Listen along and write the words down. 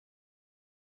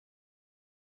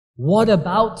What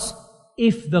about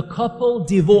if the couple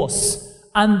divorce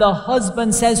and the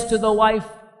husband says to the wife,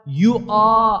 you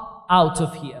are out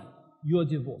of here, you're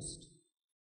divorced?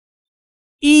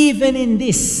 Even in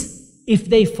this, if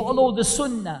they follow the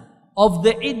sunnah of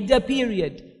the iddah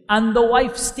period and the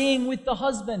wife staying with the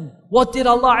husband, what did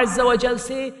Allah Azza wa Jal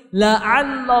say?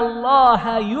 لَعَلَّ اللَّهَ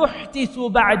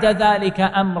يُحْدِثُ بَعْدَ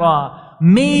ذَلِكَ أَمْرًا.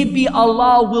 Maybe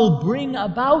Allah will bring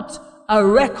about a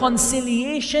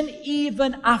reconciliation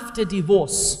even after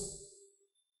divorce.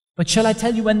 But shall I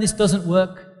tell you when this doesn't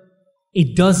work?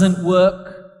 It doesn't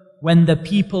work when the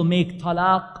people make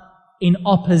talaq in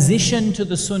opposition to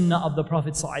the sunnah of the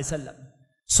Prophet ﷺ.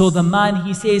 So the man,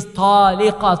 he says,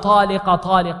 taliqa, taliqa,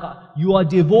 taliqa. You are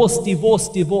divorced,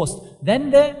 divorced, divorced. Then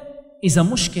there is a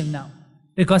mushkil now.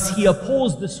 Because he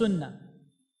opposed the sunnah.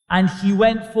 And he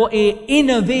went for an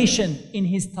innovation in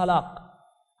his talaq.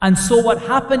 And so what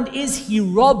happened is he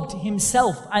robbed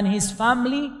himself and his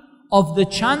family of the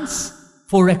chance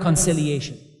for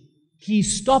reconciliation. He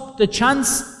stopped the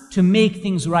chance to make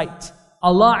things right.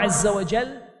 Allah Azza wa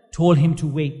Jal told him to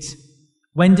wait.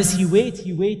 When does he wait?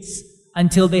 He waits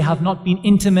until they have not been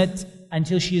intimate,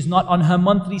 until she is not on her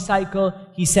monthly cycle.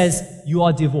 He says, you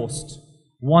are divorced.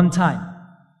 One time.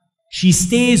 She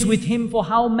stays with him for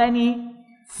how many?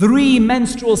 3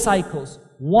 menstrual cycles.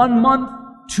 1 month,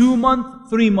 2 months,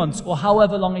 3 months, or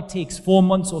however long it takes. 4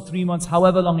 months or 3 months,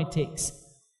 however long it takes.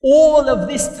 All of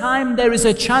this time there is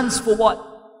a chance for what?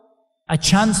 A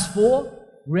chance for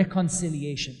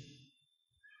reconciliation.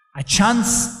 A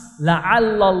chance,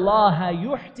 لَعَلَّ اللَّهَ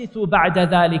يُحْدِثُ بَعْدَ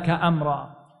ذَلِكَ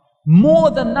أَمْرًا.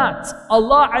 More than that,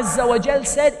 Allah Azza wa Jal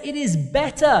said it is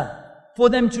better for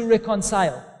them to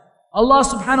reconcile. Allah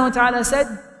subhanahu wa ta'ala said,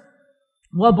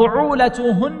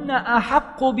 وَبُعُولَتُهُنَّ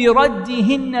أَحَقُّ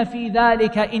بِرَدِّهِنَّ فِي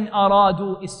ذَلِكَ إِنْ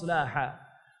أَرَادُوا إِصْلَاحًا.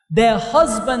 Their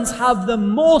husbands have the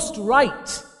most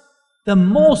right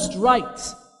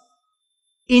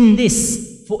in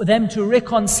this, for them to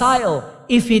reconcile,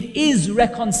 if it is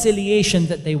reconciliation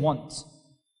that they want.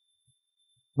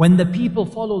 When the people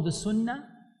follow the sunnah,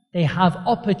 they have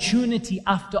opportunity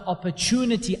after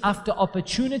opportunity after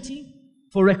opportunity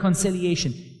for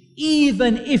reconciliation.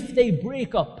 Even if they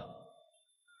break up.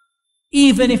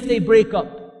 Even if they break up.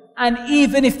 And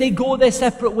even if they go their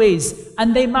separate ways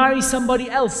and they marry somebody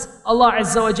else. Allah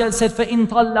Azza wa Jal said, فَإِن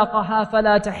طَلَّقَهَا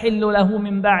فَلَا تَحِلُّ لَهُ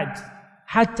مِن بَعْدِ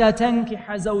حَتَّى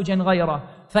تَنْكِحَ زَوْجًا غَيْرَهُ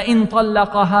فَإِن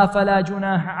طَلَّقَهَا فَلَا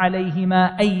جُنَاحَ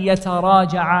عَلَيْهِمَا أَن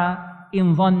يَتَرَاجَعَا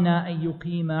إِن ظَنَّا أَن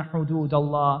يُقِيمَا حُدُودَ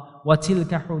اللَّهِ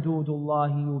وَتِلْكَ حُدُودُ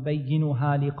اللَّهِ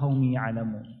يُبَيِّنُهَا لِقَوْمٍ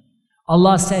يَعْلَمُونَ.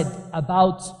 Allah said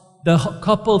about the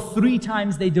couple 3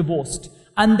 times they divorced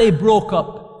and they broke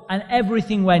up and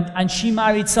everything went and she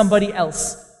married somebody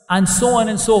else and so on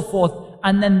and so forth,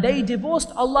 and then they divorced.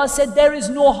 Allah said there is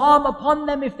no harm upon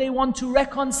them if they want to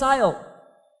reconcile.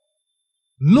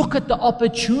 Look at the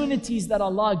opportunities that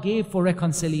Allah gave for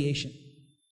reconciliation.